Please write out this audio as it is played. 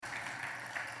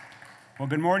Well,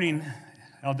 good morning,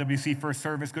 LWC First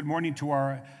Service. Good morning to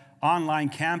our online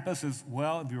campus as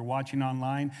well, if you're watching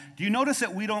online. Do you notice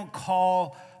that we don't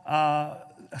call a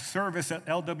service at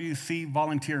LWC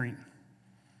volunteering?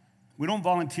 We don't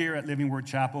volunteer at Living Word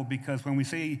Chapel because when we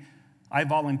say, I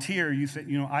volunteer, you say,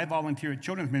 I volunteer at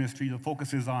children's ministry, the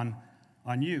focus is on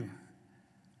you.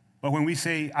 But when we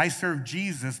say, I serve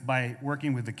Jesus by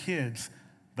working with the kids,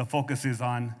 the focus is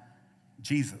on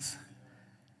Jesus.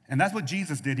 And that's what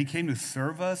Jesus did. He came to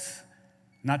serve us,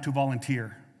 not to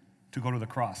volunteer, to go to the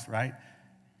cross, right?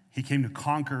 He came to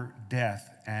conquer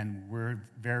death, and we're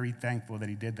very thankful that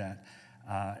he did that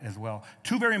as well.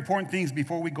 Two very important things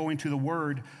before we go into the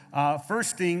Word.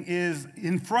 First thing is,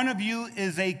 in front of you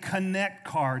is a Connect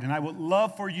card, and I would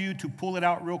love for you to pull it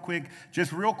out real quick.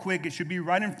 Just real quick, it should be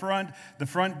right in front, the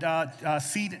front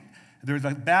seat. There's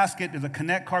a basket, there's a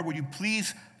Connect card. Would you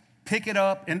please pick it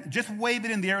up and just wave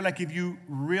it in the air like if you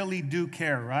really do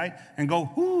care, right? And go,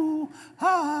 ooh,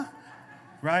 ah,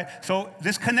 right? So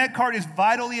this Connect card is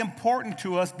vitally important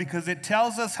to us because it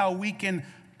tells us how we can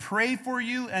pray for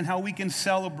you and how we can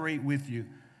celebrate with you.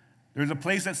 There's a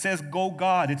place that says, Go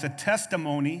God. It's a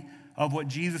testimony of what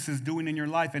Jesus is doing in your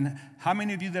life. And how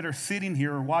many of you that are sitting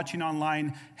here or watching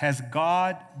online, has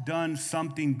God done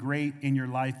something great in your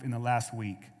life in the last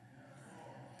week?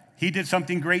 He did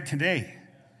something great today.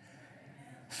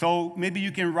 So maybe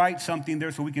you can write something there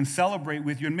so we can celebrate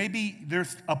with you. And maybe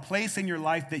there's a place in your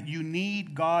life that you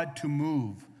need God to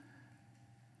move.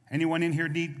 Anyone in here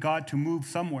need God to move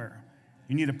somewhere?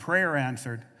 You need a prayer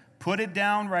answered. Put it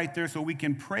down right there so we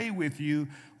can pray with you.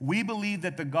 We believe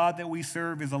that the God that we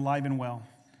serve is alive and well.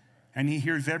 And he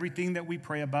hears everything that we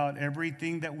pray about,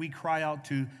 everything that we cry out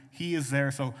to. He is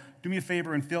there. So do me a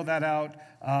favor and fill that out.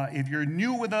 If you're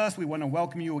new with us, we want to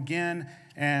welcome you again.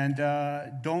 And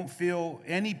don't feel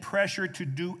any pressure to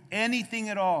do anything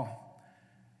at all,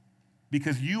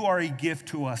 because you are a gift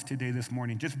to us today, this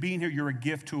morning. Just being here, you're a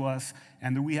gift to us.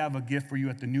 And we have a gift for you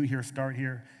at the New Here Start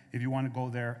Here if you want to go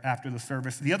there after the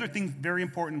service. The other thing, very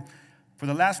important, for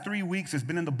the last 3 weeks, it's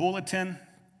been in the bulletin.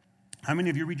 How many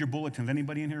of you read your bulletins?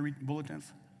 Anybody in here read bulletins?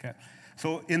 Okay.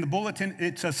 So in the bulletin,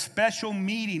 it's a special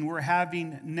meeting we're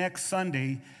having next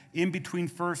Sunday in between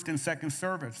first and second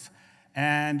service.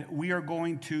 And we are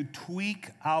going to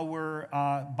tweak our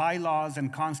bylaws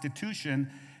and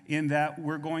constitution in that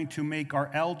we're going to make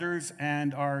our elders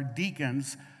and our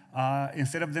deacons,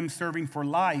 instead of them serving for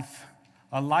life,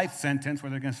 a life sentence where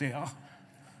they're going to say, oh,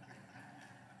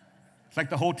 it's like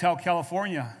the Hotel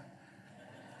California,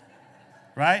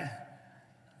 right?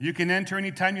 You can enter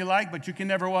anytime you like, but you can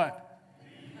never what?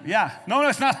 Yeah. No,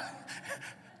 it's not.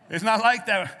 It's not like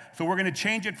that. So we're going to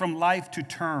change it from life to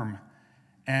term.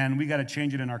 And we got to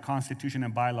change it in our constitution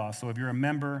and bylaws. So if you're a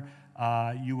member,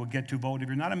 you will get to vote. If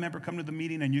you're not a member, come to the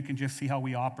meeting and you can just see how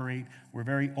we operate. We're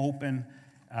very open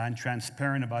and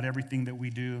transparent about everything that we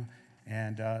do.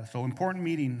 And so important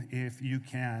meeting if you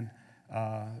can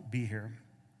be here.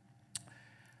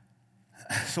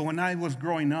 So when I was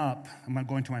growing up, I'm not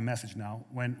going to my message now.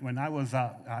 When I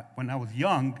was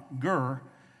younger,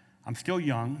 I'm still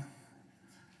young.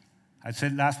 I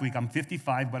said last week I'm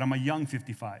 55, but I'm a young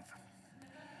 55.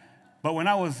 But when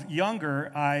I was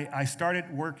younger, I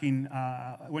started working.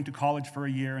 I went to college for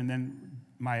a year, and then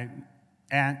my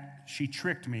aunt, she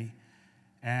tricked me,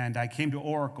 and I came to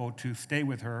Oracle to stay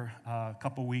with her a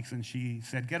couple weeks, and she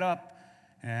said, "Get up."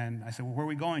 And I said, "Well, where are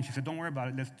we going?" She said, "Don't worry about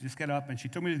it. Let's just get up." And she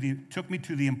took me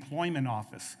to the employment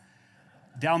office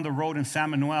down the road in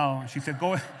San Manuel. She said,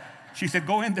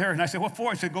 "Go in there." And I said, "What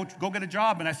for?" She said, "Go get a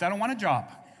job." And I said, "I don't want a job.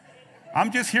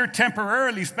 I'm just here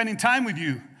temporarily spending time with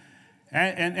you."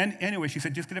 And anyway, she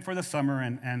said, "Just get it for the summer."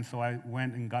 And so I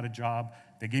went and got a job.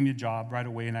 They gave me a job right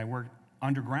away, and I worked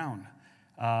underground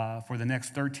for the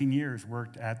next 13 years,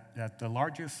 worked at the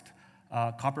largest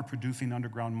copper-producing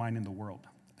underground mine in the world.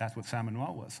 That's what San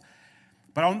Manuel was.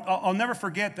 But I'll never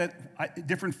forget that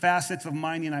different facets of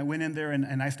mining, I went in there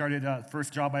and I started,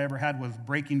 first job I ever had was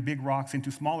breaking big rocks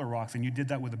into smaller rocks, and you did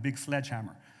that with a big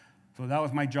sledgehammer. So that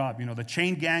was my job, the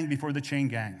chain gang before the chain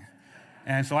gang.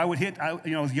 And so I would I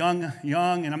was young,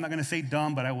 and I'm not going to say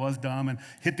dumb, but I was dumb, and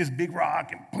hit this big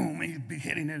rock, and boom, and you'd be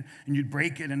hitting it, and you'd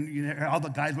break it, and all the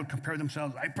guys would compare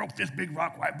themselves. "I broke this big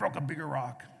rock, well, I broke a bigger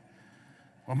rock.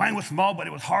 Well, mine was small, but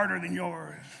it was harder than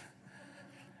yours."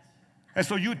 And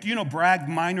so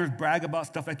miners brag about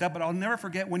stuff like that, but I'll never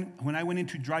forget when I went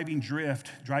into driving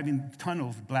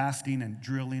tunnels, blasting and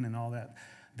drilling and all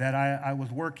that I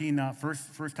was working,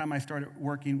 first time I started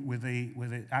working with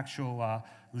an actual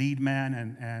lead man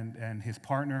and his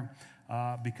partner,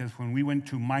 because when we went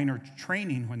to miner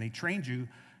training, when they trained you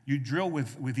you drill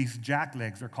with these jack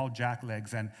legs. They're called jack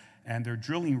legs, and they're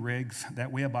drilling rigs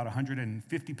that weigh about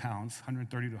 150 pounds,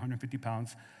 130 to 150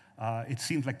 pounds. It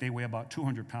seems like they weigh about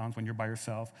 200 pounds when you're by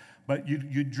yourself. But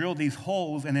you drill these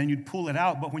holes, and then you'd pull it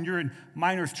out. But when you're in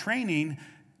miners training,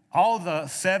 all the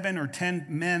 7 or 10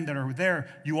 men that are there,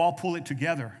 you all pull it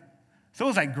together. So it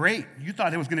was like, great. You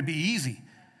thought it was going to be easy.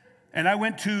 And I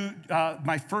went to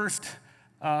my first,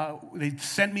 they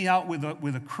sent me out with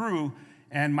a crew,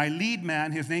 and my lead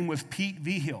man, his name was Pete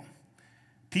Vigil.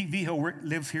 Pete Vigil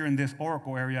lives here in this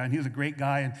Oracle area, and he was a great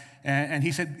guy. And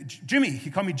he said, Jimmy, he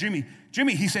called me Jimmy.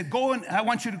 Jimmy, he said, I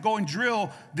want you to go and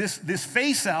drill this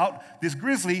face out, this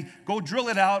grizzly. Go drill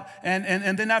it out,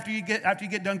 and then after you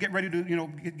get done, get ready to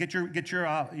get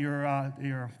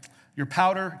your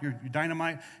powder, your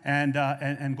dynamite, and go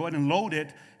ahead and load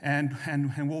it, and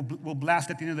we'll blast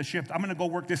at the end of the shift. I'm going to go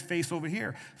work this face over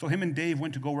here. So him and Dave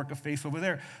went to go work a face over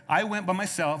there. I went by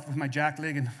myself with my jack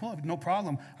leg, and no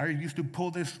problem. I used to pull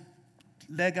this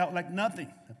leg out like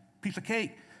nothing, a piece of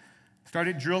cake.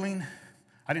 Started drilling.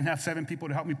 I didn't have 7 people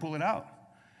to help me pull it out.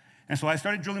 And so I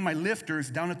started drilling my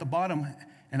lifters down at the bottom,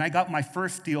 and I got my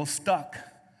first steel stuck.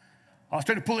 I was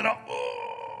trying to pull it out.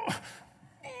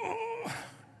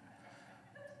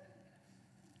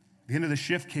 The end of the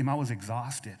shift came, I was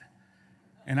exhausted.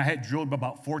 And I had drilled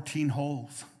about 14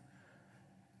 holes.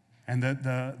 And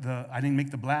I didn't make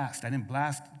the blast. I didn't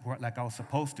blast like I was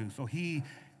supposed to. So he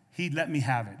let me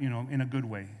have it, in a good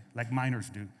way, like miners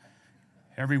do.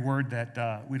 Every word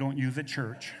that we don't use at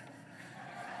church.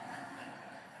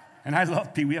 And I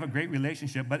love Pete. We have a great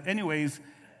relationship. But anyways,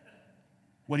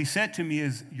 what he said to me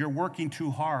is, you're working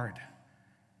too hard.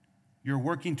 You're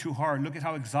working too hard. Look at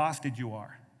how exhausted you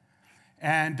are.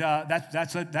 And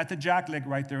that's a jack leg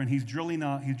right there, and he's drilling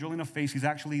a face. He's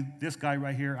actually this guy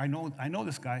right here. I know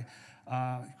this guy,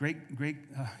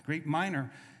 great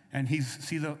miner, and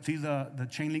see the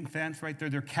chain link fence right there.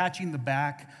 They're catching the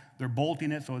back, they're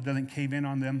bolting it so it doesn't cave in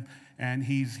on them, and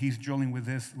he's drilling with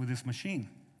this machine.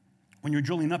 When you're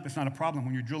drilling up, it's not a problem.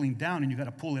 When you're drilling down and you got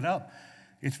to pull it up,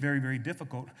 it's very, very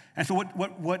difficult. And so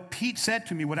what Pete said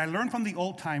to me, what I learned from the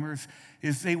old timers,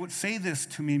 is they would say this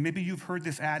to me. Maybe you've heard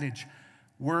this adage.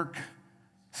 Work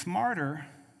smarter,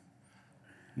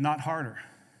 not harder.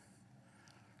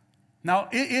 Now,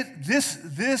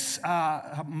 this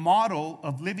model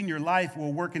of living your life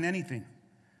will work in anything.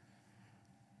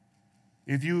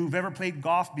 If you've ever played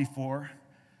golf before,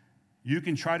 you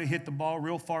can try to hit the ball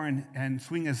real far and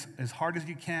swing as hard as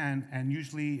you can, and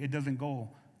usually it doesn't go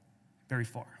very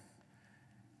far.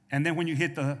 And then when you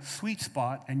hit the sweet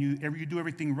spot and you do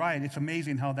everything right, it's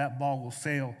amazing how that ball will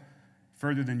sail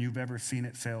further than you've ever seen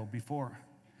it sail before.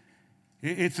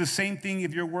 It's the same thing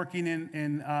if you're working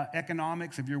in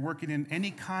economics, if you're working in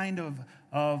any kind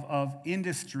of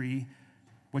industry.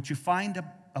 What you find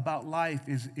about life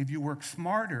is if you work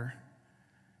smarter,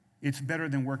 it's better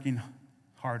than working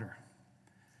harder.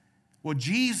 Well,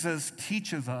 Jesus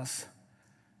teaches us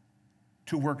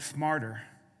to work smarter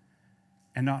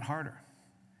and not harder.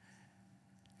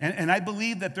 And I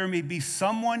believe that there may be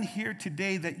someone here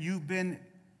today that you've been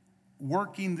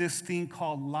working this thing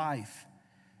called life,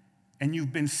 and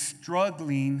you've been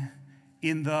struggling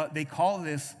they call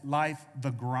this life the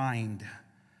grind.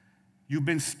 You've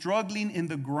been struggling in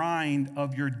the grind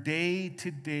of your day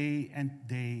to day and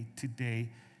day to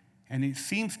day, and it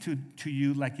seems to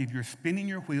you like if you're spinning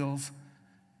your wheels,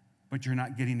 but you're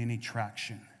not getting any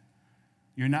traction.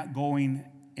 You're not going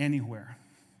anywhere.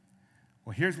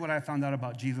 Well, here's what I found out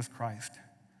about Jesus Christ,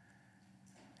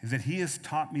 is that he has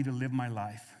taught me to live my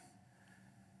life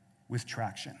with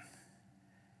traction.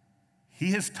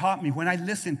 He has taught me, when I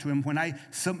listen to him, when I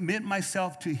submit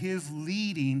myself to his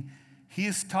leading, he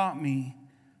has taught me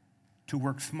to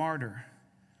work smarter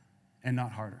and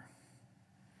not harder.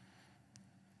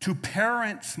 To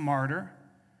parent smarter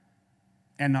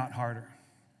and not harder.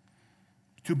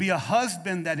 To be a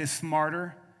husband that is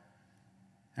smarter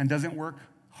and doesn't work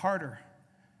harder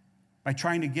by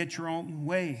trying to get your own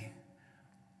way.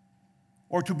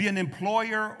 Or to be an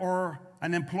employer or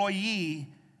an employee,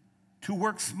 to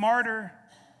work smarter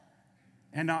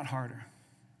and not harder.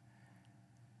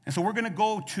 And so we're going to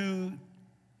go to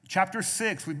chapter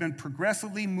 6. We've been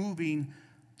progressively moving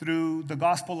through the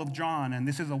Gospel of John, and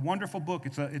this is a wonderful book.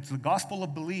 It's the Gospel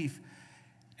of Belief.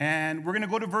 And we're going to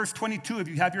go to verse 22. If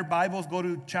you have your Bibles, go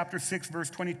to chapter 6, verse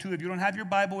 22. If you don't have your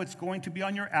Bible, it's going to be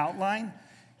on your outline.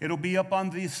 It'll be up on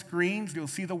these screens. You'll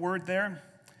see the word there.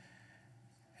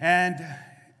 And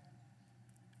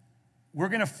we're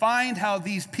going to find how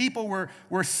these people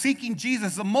were seeking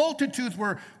Jesus. The multitudes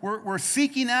were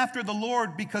seeking after the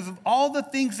Lord because of all the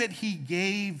things that he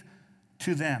gave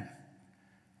to them.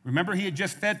 Remember, he had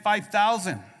just fed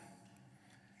 5,000.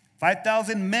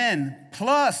 5,000 men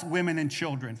plus women and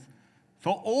children.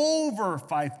 So over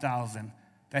 5,000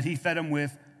 that he fed them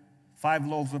with 5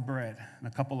 loaves of bread and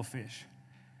a couple of fish.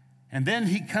 And then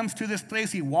he comes to this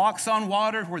place. He walks on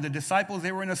water where the disciples,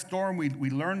 they were in a storm. We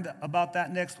learned about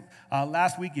that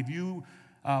last week. If you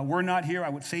were not here, I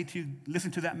would say to you,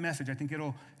 listen to that message. I think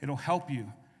it'll help you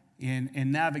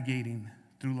in navigating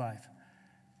through life.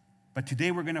 But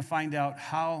today we're going to find out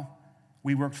how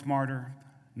we work smarter,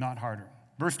 not harder.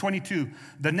 Verse 22,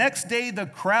 the next day the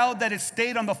crowd that had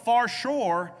stayed on the far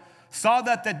shore saw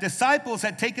that the disciples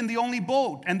had taken the only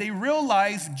boat, and they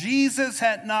realized Jesus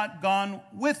had not gone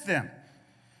with them.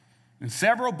 And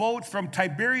several boats from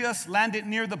Tiberias landed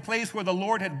near the place where the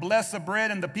Lord had blessed the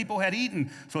bread and the people had eaten.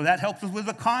 So that helps us with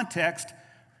the context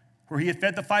where he had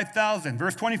fed the 5,000.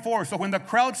 Verse 24, so when the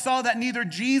crowd saw that neither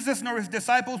Jesus nor his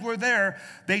disciples were there,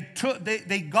 they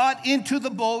got into the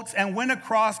boats and went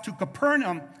across to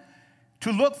Capernaum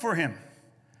to look for him.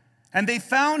 And they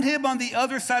found him on the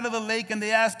other side of the lake, and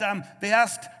they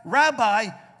asked, Rabbi,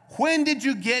 when did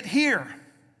you get here?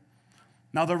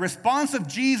 Now, the response of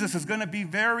Jesus is going to be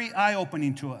very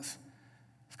eye-opening to us.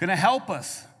 It's going to help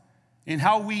us in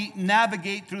how we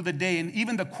navigate through the day and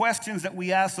even the questions that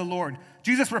we ask the Lord.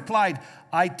 Jesus replied,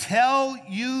 I tell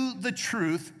you the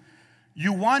truth,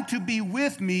 you want to be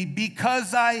with me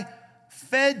because I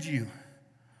fed you.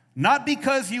 Not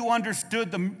because you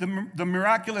understood the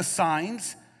miraculous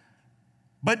signs,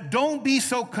 but don't be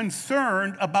so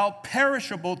concerned about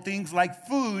perishable things like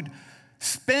food.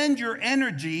 Spend your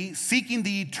energy seeking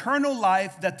the eternal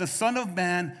life that the Son of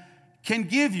Man can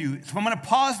give you. So I'm going to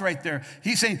pause right there.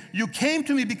 He's saying, you came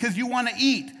to me because you want to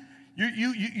eat.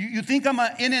 You think I'm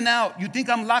an In-N-Out. You think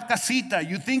I'm La Casita.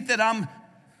 You think that I'm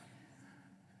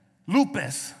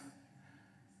Lupus.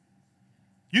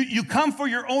 You come for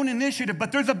your own initiative,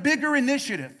 but there's a bigger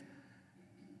initiative.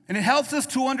 And it helps us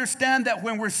to understand that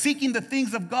when we're seeking the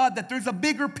things of God, that there's a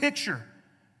bigger picture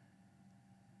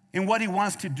in what he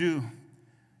wants to do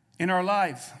in our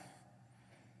lives.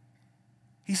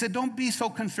 He said, don't be so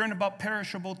concerned about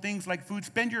perishable things like food.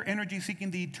 Spend your energy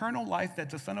seeking the eternal life that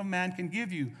the Son of Man can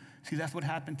give you. See, that's what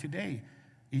happened today.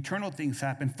 Eternal things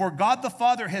happen. For God the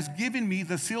Father has given me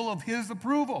the seal of his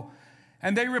approval.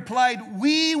 And they replied,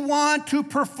 we want to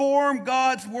perform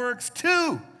God's works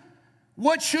too.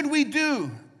 What should we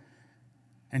do?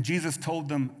 And Jesus told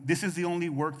them, this is the only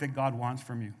work that God wants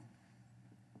from you.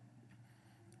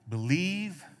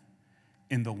 Believe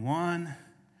in the one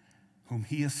whom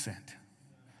he has sent.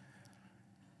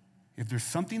 If there's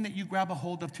something that you grab a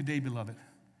hold of today, beloved,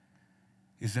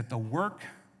 is that the work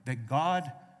that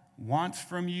God wants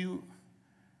from you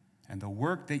and the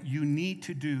work that you need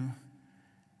to do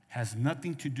has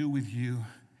nothing to do with you.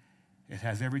 It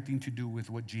has everything to do with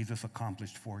what Jesus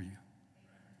accomplished for you.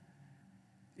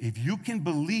 If you can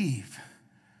believe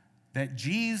that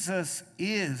Jesus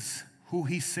is who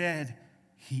he said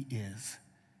he is,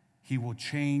 he will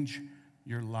change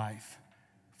your life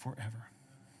forever.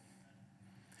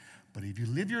 But if you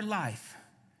live your life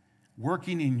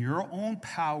working in your own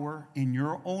power, in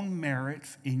your own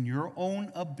merits, in your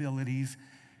own abilities,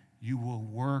 you will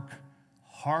work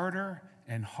harder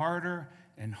and harder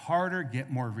and harder, get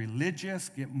more religious,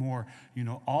 get more,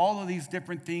 all of these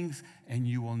different things, and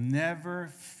you will never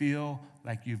feel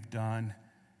like you've done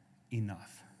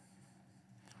enough.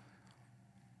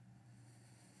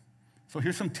 So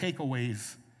here's some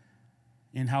takeaways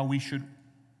in how we should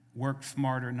work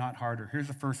smarter, not harder. Here's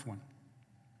the first one.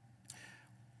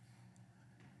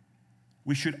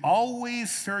 We should always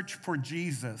search for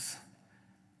Jesus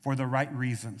for the right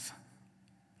reasons.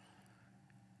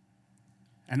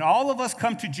 And all of us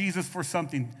come to Jesus for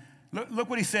something. Look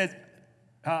what he said.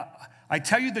 I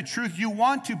tell you the truth, you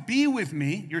want to be with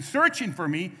me, you're searching for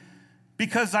me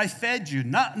because I fed you,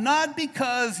 not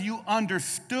because you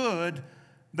understood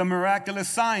the miraculous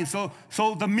signs.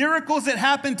 So the miracles that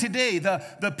happened today,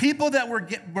 the people that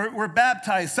were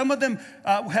baptized, some of them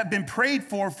have been prayed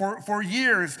for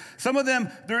years. Some of them,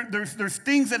 there's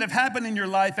things that have happened in your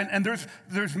life, and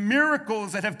there's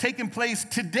miracles that have taken place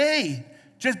today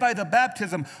just by the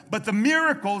baptism. But the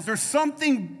miracles, there's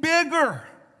something bigger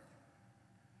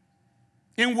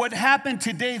in what happened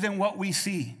today than what we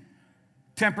see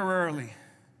temporarily.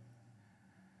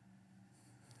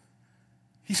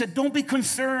 He said, don't be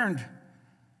concerned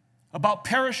about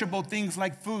perishable things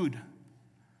like food.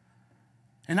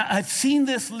 And I've seen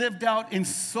this lived out in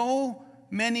so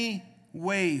many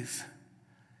ways.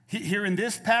 Here in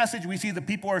this passage, we see the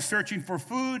people are searching for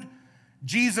food.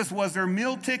 Jesus was their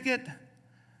meal ticket.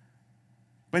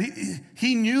 But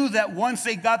he knew that once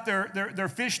they got their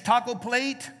fish taco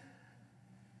plate,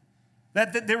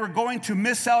 that they were going to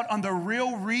miss out on the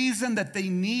real reason that they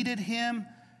needed him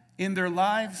in their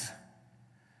lives.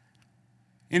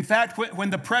 In fact, when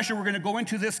the pressure, we're going to go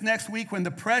into this next week, when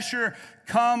the pressure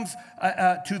comes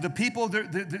to the people,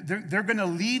 they're going to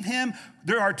leave him.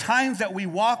 There are times that we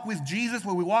walk with Jesus,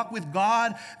 when we walk with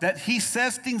God, that he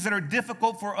says things that are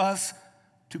difficult for us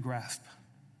to grasp.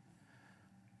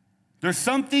 There's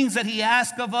some things that he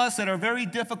asks of us that are very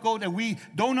difficult and we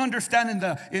don't understand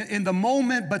in the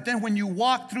moment, but then when you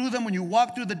walk through them, when you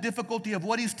walk through the difficulty of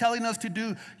what he's telling us to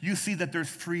do, you see that there's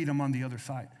freedom on the other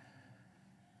side.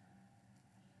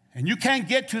 And you can't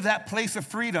get to that place of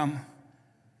freedom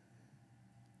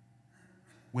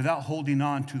without holding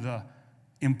on to the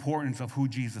importance of who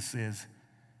Jesus is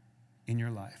in your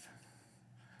life.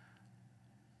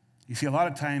 You see, a lot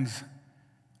of times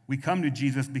we come to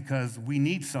Jesus because we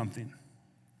need something.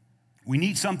 We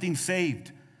need something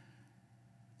saved.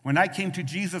 When I came to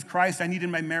Jesus Christ, I needed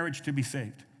my marriage to be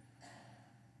saved.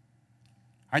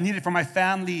 I needed for my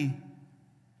family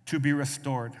to be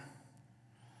restored.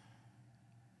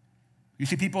 You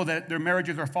see people that their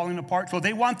marriages are falling apart, so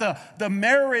they want the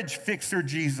marriage fixer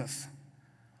Jesus.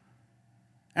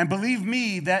 And believe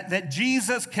me, that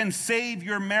Jesus can save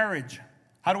your marriage.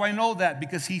 How do I know that?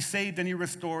 Because he saved and he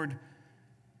restored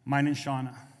mine and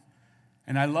Shauna.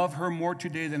 And I love her more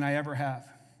today than I ever have.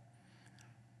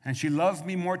 And she loves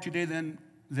me more today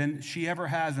than she ever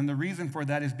has. And the reason for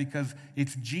that is because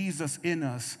it's Jesus in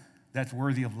us that's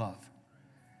worthy of love.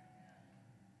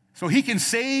 So he can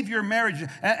save your marriage.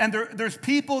 And there's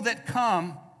people that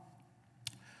come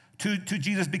to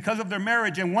Jesus because of their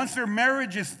marriage. And once their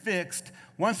marriage is fixed,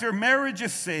 once their marriage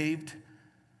is saved,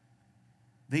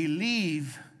 they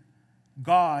leave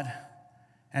God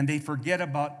and they forget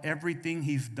about everything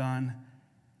he's done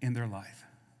in their life.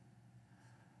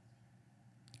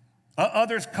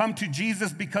 Others come to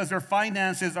Jesus because their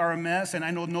finances are a mess, and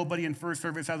I know nobody in first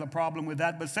service has a problem with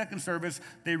that, but second service,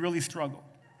 they really struggle.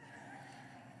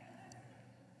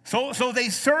 So they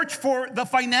search for the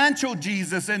financial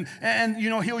Jesus, and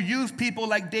he'll use people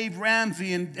like Dave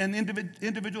Ramsey and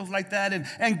individuals like that,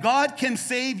 and God can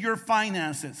save your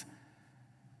finances.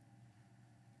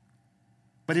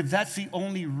 But if that's the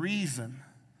only reason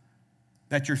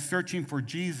that you're searching for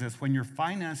Jesus, when your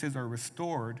finances are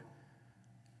restored,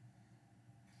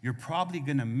 you're probably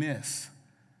going to miss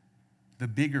the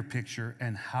bigger picture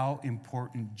and how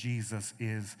important Jesus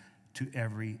is to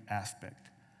every aspect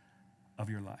of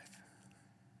your life.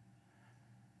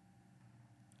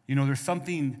 You know, there's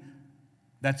something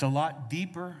that's a lot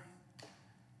deeper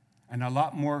and a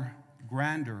lot more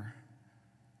grander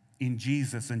in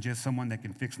Jesus than just someone that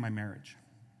can fix my marriage.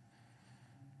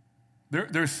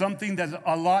 There's something that's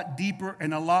a lot deeper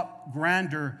and a lot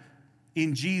grander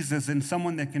in Jesus than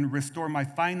someone that can restore my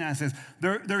finances.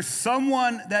 There's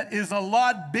someone that is a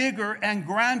lot bigger and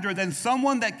grander than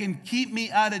someone that can keep me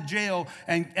out of jail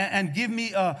and give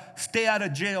me a stay out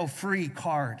of jail free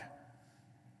card.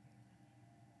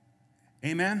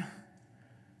 Amen?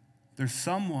 There's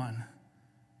someone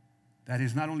that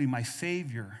is not only my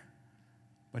Savior,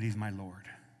 but he's my Lord.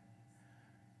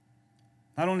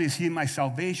 Not only is he my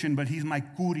salvation, but he's my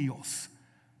kurios.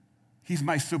 He's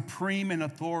my supreme in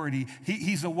authority.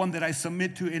 He's the one that I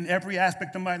submit to in every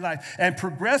aspect of my life. And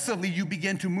progressively, you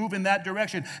begin to move in that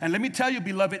direction. And let me tell you,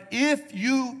 beloved, if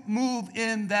you move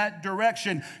in that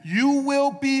direction, you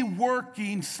will be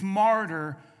working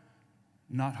smarter,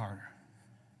 not harder.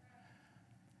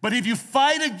 But if you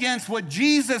fight against what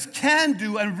Jesus can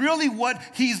do and really what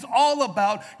he's all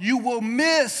about, you will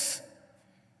miss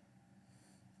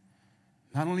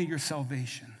not only your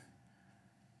salvation.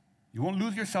 You won't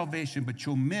lose your salvation, but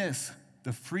you'll miss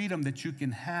the freedom that you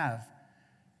can have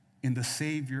in the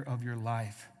Savior of your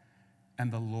life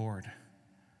and the Lord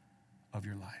of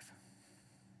your life.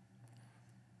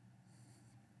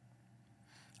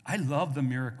 I love the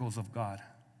miracles of God.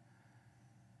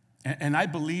 And I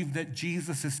believe that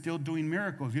Jesus is still doing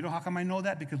miracles. You know how come I know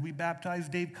that? Because we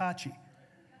baptized Dave Kachi.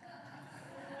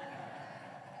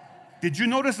 Did you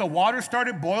notice the water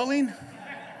started boiling?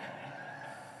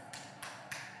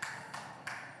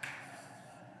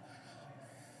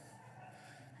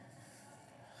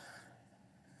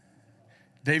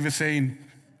 Dave is saying,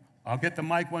 I'll get the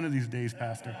mic one of these days,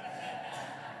 Pastor.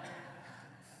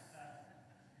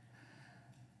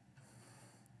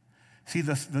 See,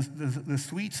 the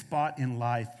sweet spot in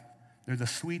life, there's a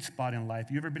sweet spot in life.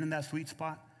 You ever been in that sweet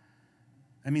spot?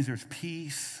 That means there's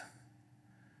peace,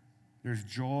 there's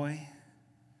joy,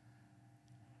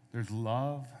 there's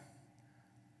love,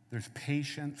 there's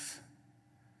patience,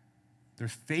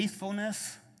 there's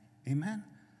faithfulness, amen?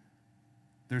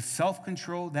 There's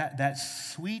self-control. That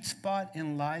sweet spot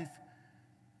in life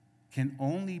can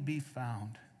only be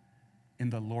found in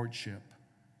the lordship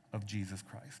of Jesus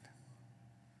Christ.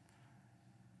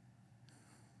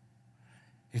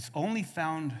 It's only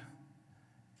found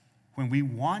when we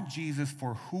want Jesus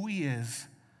for who he is,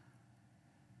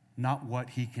 not what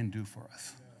he can do for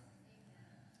us.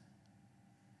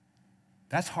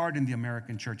 That's hard in the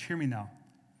American church. Hear me now.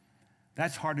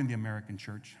 That's hard in the American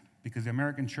church because the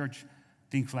American church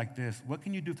thinks like this: what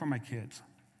can you do for my kids?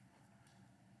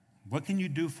 What can you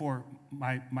do for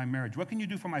my marriage? What can you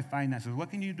do for my finances? What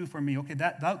can you do for me? Okay,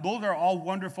 those are all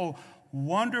wonderful,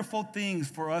 wonderful things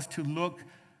for us to look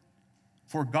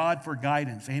for God for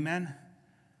guidance. Amen?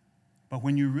 But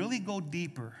when you really go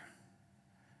deeper,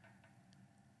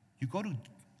 you go to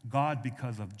God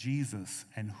because of Jesus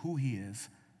and who he is,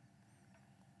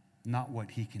 not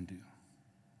what he can do.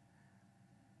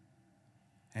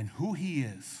 And who he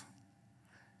is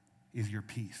your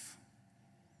peace.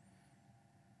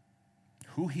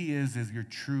 Who he is your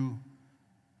true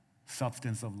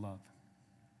substance of love.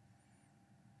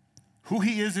 Who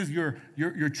he is your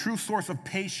true source of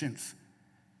patience.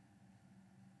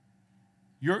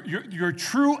 Your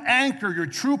true anchor, your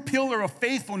true pillar of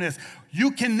faithfulness.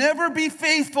 You can never be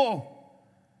faithful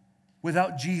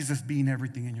without Jesus being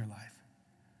everything in your life.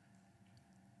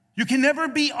 You can never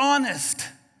be honest.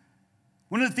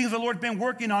 One of the things the Lord's been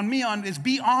working on me on is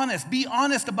be honest. Be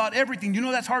honest about everything. You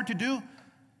know that's hard to do?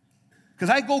 Because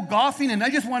I go golfing and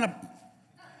I just want to.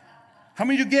 How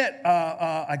many did you get?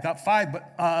 I got 5,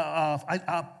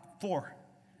 but 4.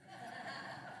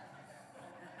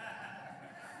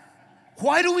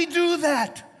 Why do we do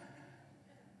that?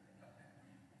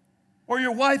 Or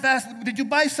your wife asks, did you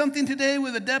buy something today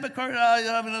with a debit card?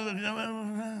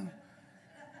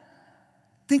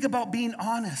 Think about being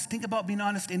honest. Think about being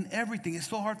honest in everything. It's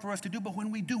so hard for us to do, but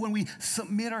when we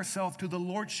submit ourselves to the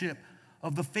lordship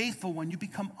of the faithful one, you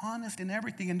become honest in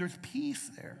everything, and there's peace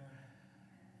there.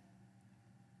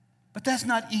 But that's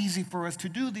not easy for us to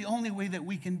do. The only way that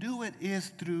we can do it is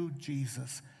through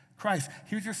Jesus Christ.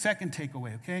 Here's your second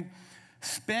takeaway, okay?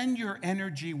 Spend your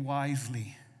energy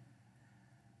wisely.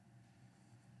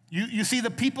 You see, the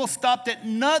people stopped at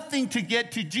nothing to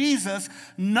get to Jesus,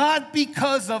 not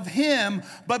because of him,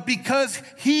 but because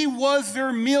he was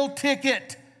their meal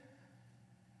ticket.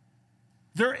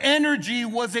 Their energy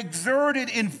was exerted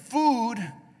in food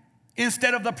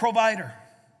instead of the provider.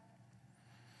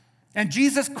 And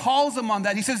Jesus calls them on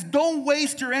that. He says, don't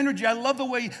waste your energy. I love the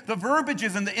way the verbiage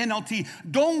is in the NLT.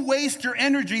 Don't waste your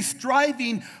energy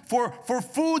striving for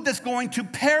food that's going to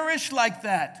perish like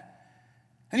that.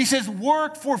 And he says,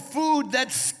 work for food that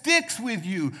sticks with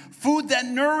you, food that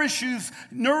nourishes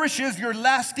your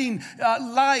lasting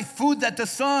life, food that the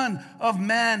Son of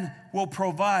Man will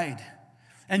provide.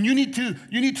 And you need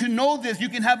to know this. You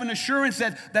can have an assurance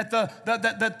that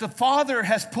the Father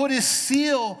has put his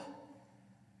seal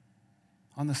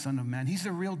on the Son of Man. He's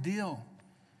the real deal.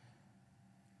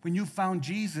 When you found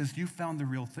Jesus, you found the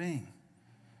real thing.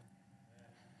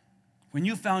 When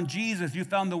you found Jesus, you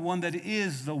found the one that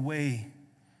is the way,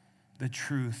 the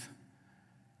truth,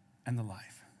 and the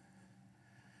life.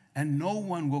 And no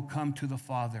one will come to the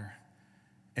Father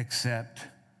except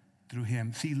through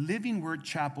him. See, Living Word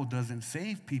Chapel doesn't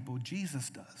save people, Jesus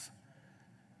does.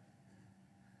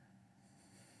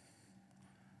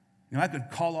 You know, I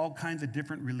could call all kinds of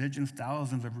different religions,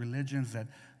 thousands of religions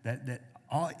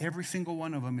every single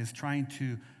one of them is trying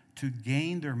to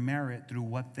gain their merit through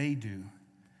what they do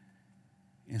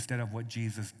instead of what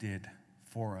Jesus did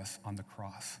for us on the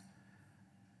cross.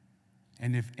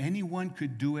 And if anyone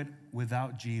could do it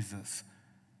without Jesus,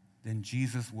 then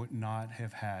Jesus would not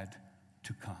have had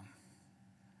to come.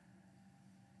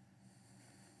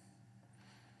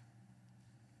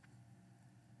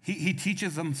 He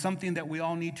teaches them something that we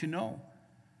all need to know.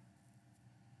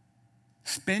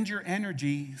 Spend your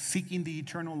energy seeking the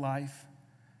eternal life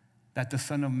that the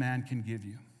Son of Man can give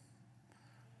you.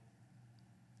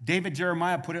 David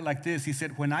Jeremiah put it like this. He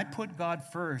said, when I put God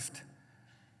first,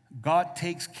 God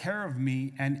takes care of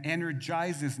me and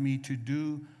energizes me to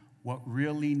do what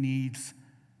really needs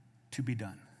to be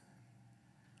done.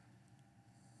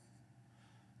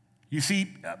 You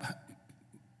see,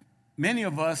 many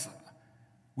of us,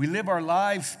 we live our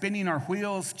lives spinning our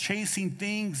wheels, chasing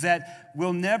things that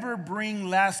will never bring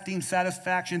lasting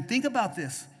satisfaction. Think about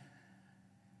this.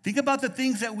 Think about the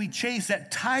things that we chase that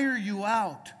tire you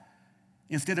out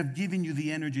instead of giving you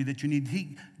the energy that you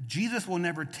need. Jesus will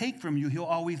never take from you. He'll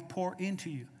always pour into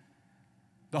you.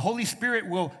 The Holy Spirit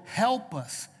will help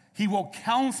us. He will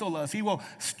counsel us. He will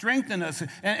strengthen us.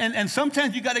 And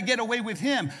sometimes you got to get away with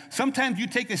him. Sometimes you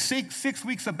take a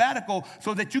six-week sabbatical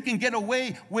so that you can get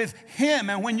away with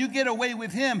him. And when you get away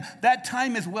with him, that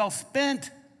time is well spent.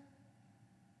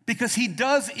 Because he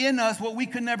does in us what we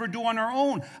could never do on our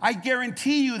own. I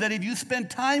guarantee you that if you spend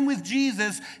time with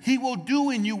Jesus, he will do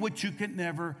in you what you could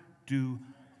never do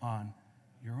on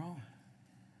your own.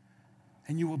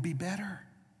 And you will be better.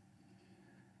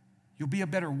 You'll be a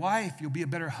better wife. You'll be a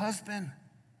better husband.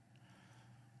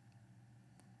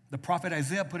 The prophet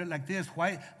Isaiah put it like this: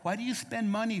 Why do you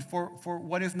spend money for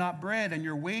what is not bread and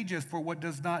your wages for what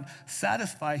does not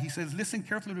satisfy? He says, listen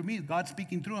carefully to me. God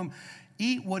speaking through him.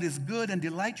 Eat what is good and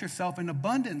delight yourself in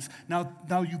abundance. Now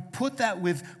you put that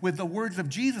with the words of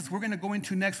Jesus we're going to go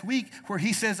into next week, where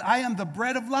he says, I am the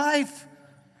bread of life.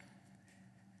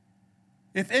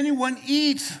 If anyone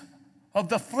eats of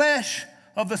the flesh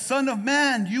of the Son of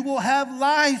Man, you will have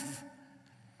life.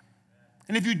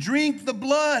 And if you drink the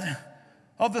blood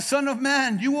of the Son of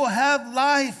Man, you will have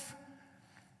life.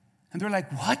 And they're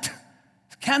like, what?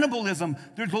 Cannibalism.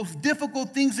 There's those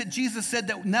difficult things that Jesus said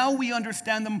that now we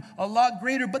understand them a lot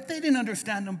greater, but they didn't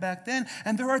understand them back then.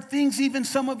 And there are things, even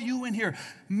some of you in here,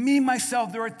 me,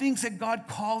 myself, there are things that God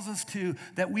calls us to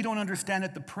that we don't understand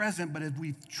at the present, but as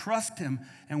we trust him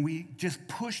and we just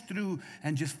push through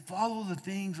and just follow the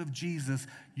things of Jesus,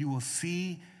 you will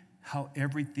see how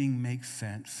everything makes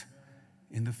sense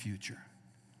in the future.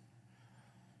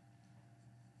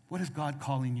 What is God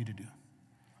calling you to do?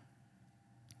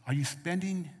 Are you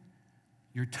spending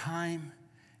your time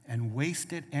and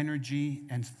wasted energy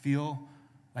and feel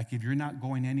like if you're not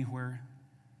going anywhere,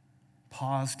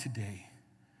 pause today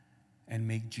and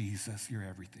make Jesus your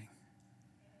everything?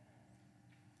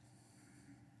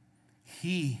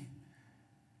 He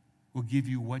will give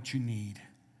you what you need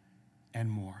and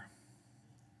more.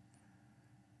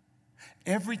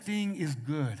 Everything is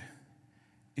good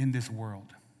in this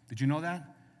world. Did you know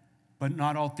that? But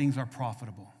not all things are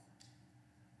profitable.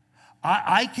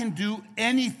 I can do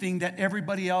anything that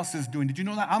everybody else is doing. Did you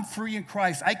know that? I'm free in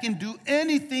Christ. I can do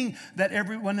anything that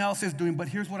everyone else is doing. But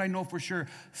here's what I know for sure.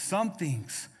 Some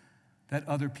things that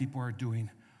other people are doing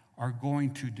are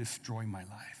going to destroy my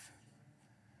life.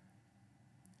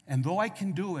 And though I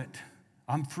can do it,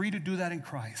 I'm free to do that in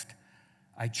Christ.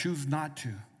 I choose not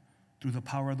to through the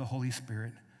power of the Holy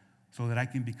Spirit so that I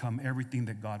can become everything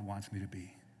that God wants me to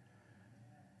be.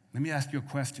 Let me ask you a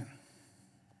question.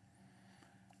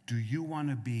 Do you want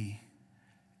to be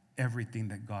everything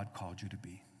that God called you to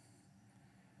be?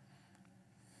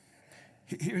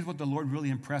 Here's what the Lord really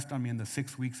impressed on me in the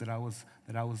 6 weeks that I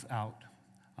was out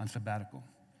on sabbatical.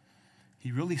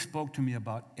 He really spoke to me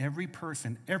about every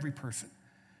person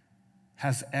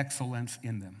has excellence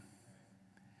in them.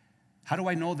 How do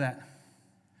I know that?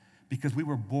 Because we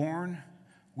were born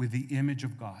with the image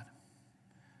of God.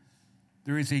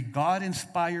 There is a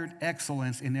God-inspired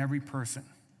excellence in every person.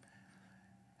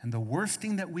 And the worst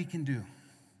thing that we can do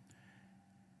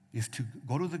is to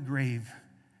go to the grave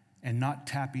and not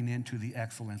tapping into the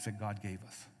excellence that God gave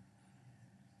us.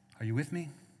 Are you with me?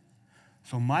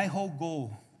 So my whole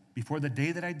goal before the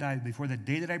day that I die, before the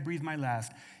day that I breathe my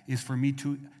last, is for me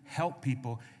to help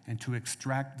people and to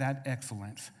extract that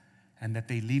excellence and that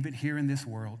they leave it here in this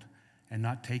world and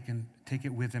not take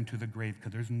it with them to the grave,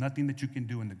 because there's nothing that you can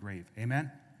do in the grave.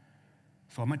 Amen?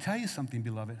 So I'm going to tell you something,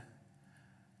 beloved.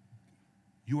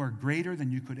 You are greater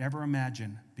than you could ever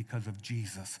imagine because of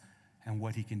Jesus and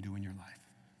what he can do in your life.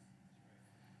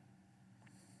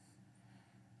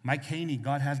 Mike Haney,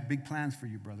 God has big plans for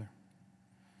you, brother.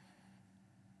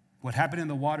 What happened in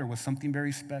the water was something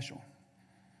very special.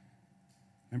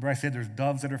 Remember I said there's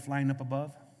doves that are flying up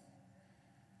above?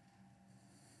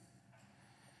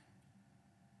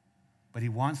 But he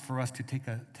wants for us to take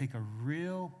a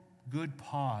real good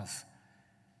pause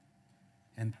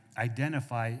and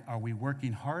identify, are we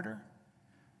working harder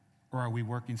or are we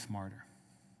working smarter?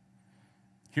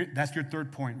 That's your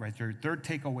third point right there. Your third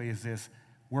takeaway is this: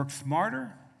 work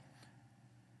smarter,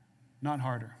 not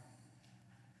harder.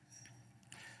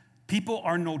 People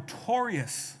are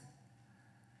notorious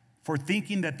for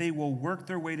thinking that they will work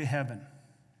their way to heaven.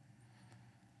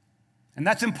 And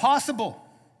that's impossible.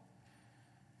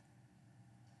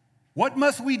 What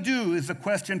must we do is the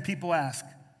question people ask.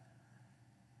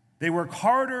 They work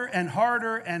harder and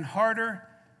harder and harder,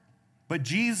 but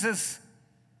Jesus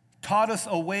taught us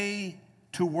a way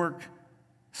to work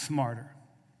smarter.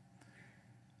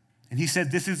 And he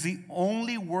said, this is the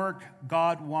only work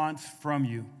God wants from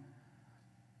you.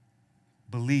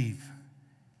 Believe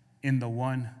in the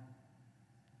one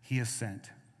he has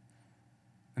sent.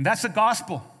 And that's the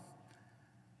gospel.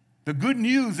 The good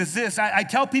news is this. I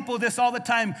tell people this all the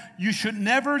time. You should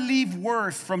never leave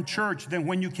worse from church than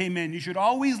when you came in. You should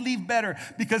always leave better,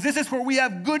 because this is where we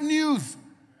have good news.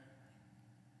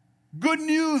 Good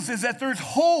news is that there's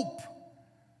hope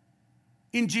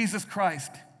in Jesus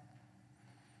Christ.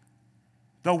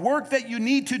 The work that you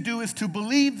need to do is to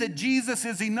believe that Jesus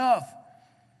is enough.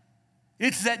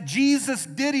 It's that Jesus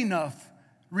did enough.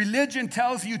 Religion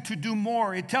tells you to do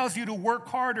more. It tells you to work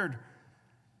harder.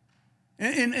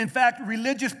 In fact,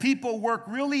 religious people work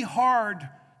really hard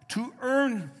to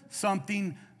earn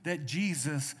something that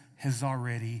Jesus has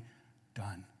already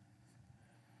done.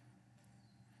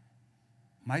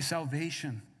 My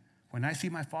salvation, when I see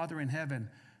my Father in heaven,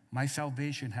 my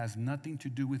salvation has nothing to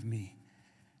do with me.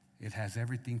 It has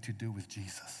everything to do with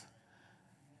Jesus.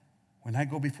 When I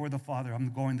go before the Father,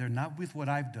 I'm going there not with what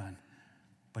I've done,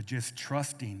 but just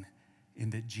trusting in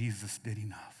that Jesus did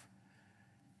enough.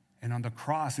 And on the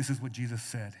cross, this is what Jesus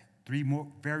said. 3 more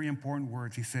very important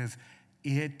words. He says,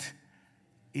 "It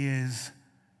is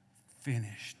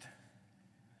finished."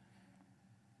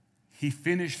 He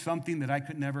finished something that I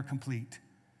could never complete.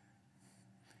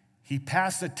 He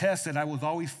passed the test that I was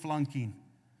always flunking.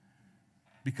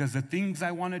 Because the things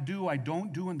I want to do, I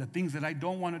don't do, and the things that I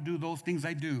don't want to do, those things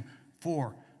I do.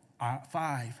 4,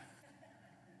 5.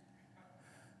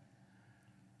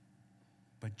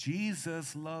 But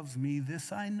Jesus loves me,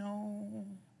 this I know,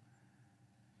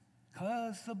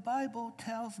 'cause the Bible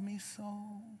tells me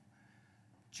so.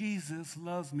 Jesus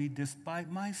loves me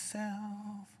despite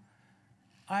myself.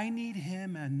 I need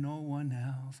him and no one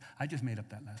else. I just made up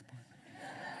that last part.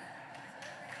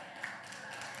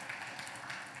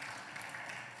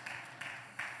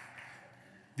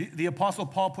 The Apostle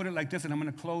Paul put it like this, and I'm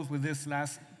going to close with this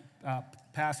last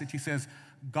passage. He says,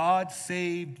 God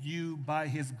saved you by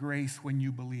his grace when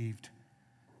you believed.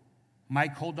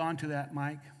 Mike, hold on to that,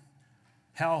 Mike.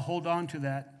 Hal, hold on to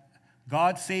that.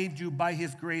 God saved you by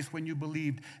his grace when you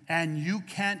believed, and you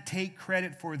can't take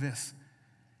credit for this.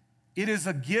 It is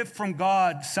a gift from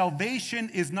God. Salvation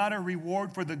is not a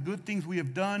reward for the good things we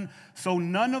have done, so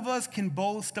none of us can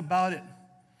boast about it.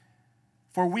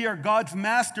 For we are God's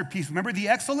masterpiece. Remember the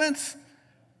excellence?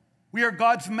 We are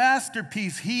God's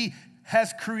masterpiece. He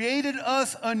has created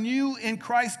us anew in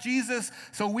Christ Jesus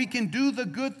so we can do the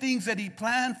good things that he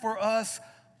planned for us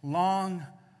long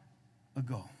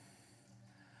ago.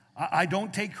 I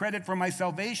don't take credit for my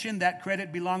salvation. That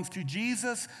credit belongs to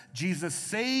Jesus. Jesus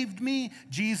saved me.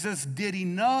 Jesus did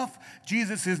enough.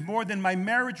 Jesus is more than my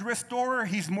marriage restorer.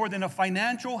 He's more than a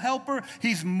financial helper.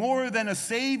 He's more than a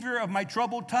savior of my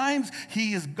troubled times.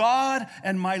 He is God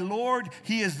and my Lord.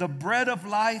 He is the bread of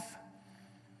life.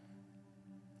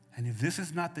 And if this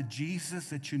is not the Jesus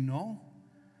that you know,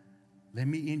 let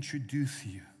me introduce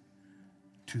you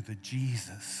to the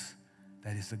Jesus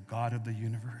that is the God of the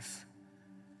universe.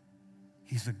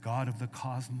 He's the God of the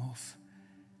cosmos.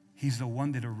 He's the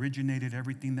one that originated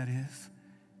everything that is.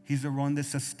 He's the one that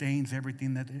sustains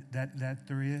everything that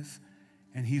there is.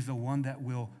 And he's the one that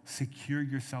will secure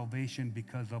your salvation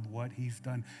because of what he's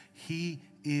done. He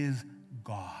is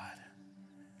God.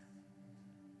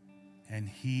 And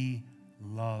he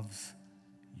loves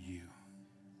you.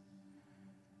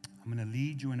 I'm going to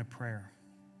lead you in a prayer.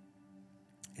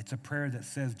 It's a prayer that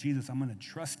says, Jesus, I'm going to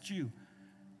trust you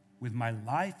with my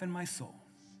life and my soul.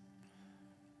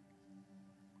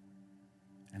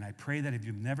 And I pray that if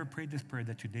you've never prayed this prayer,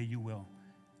 that today you will,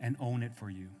 and own it for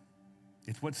you.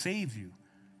 It's what saves you.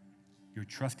 Your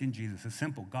trust in Jesus. It's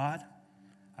simple. God,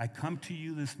 I come to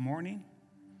you this morning.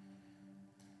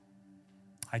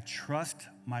 I trust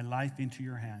my life into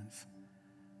your hands.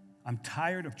 I'm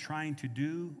tired of trying to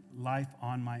do life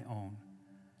on my own.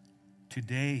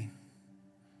 Today,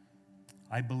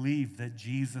 I believe that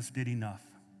Jesus did enough.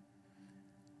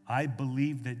 I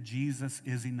believe that Jesus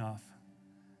is enough.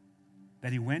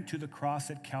 That he went to the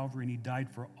cross at Calvary and he died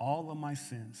for all of my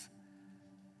sins.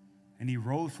 And he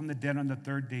rose from the dead on the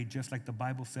third day, just like the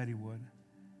Bible said he would.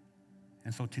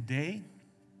 And so today,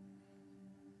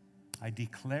 I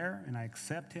declare and I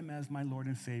accept him as my Lord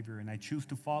and Savior, and I choose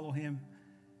to follow him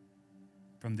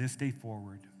from this day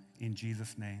forward. In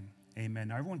Jesus' name, amen.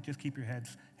 Now, everyone just keep your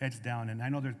heads down. And I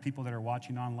know there's people that are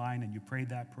watching online and you prayed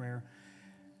that prayer.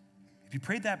 If you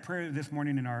prayed that prayer this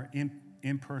morning in our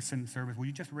in-person service, will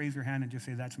you just raise your hand and just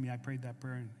say, that's me, I prayed that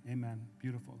prayer, and amen.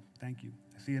 Beautiful, thank you.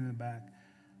 I see it in the back.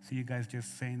 I see you guys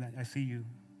just saying that. I see you,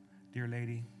 dear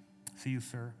lady. I see you,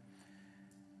 sir.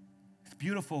 It's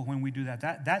beautiful when we do that.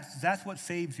 That's what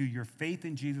saves you, your faith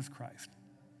in Jesus Christ.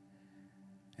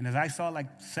 And as I saw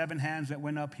like 7 hands that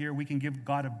went up here, we can give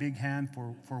God a big hand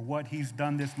for what he's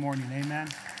done this morning, amen.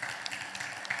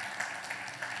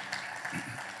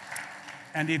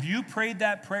 And if you prayed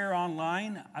that prayer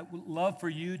online, I would love for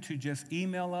you to just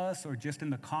email us or just in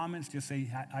the comments, just say,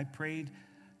 I prayed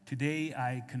today,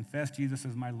 I confessed Jesus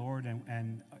as my Lord,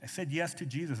 and I said yes to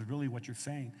Jesus is really what you're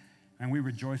saying. And we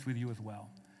rejoice with you as well.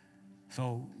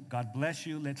 So God bless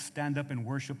you. Let's stand up and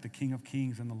worship the King of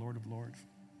Kings and the Lord of Lords.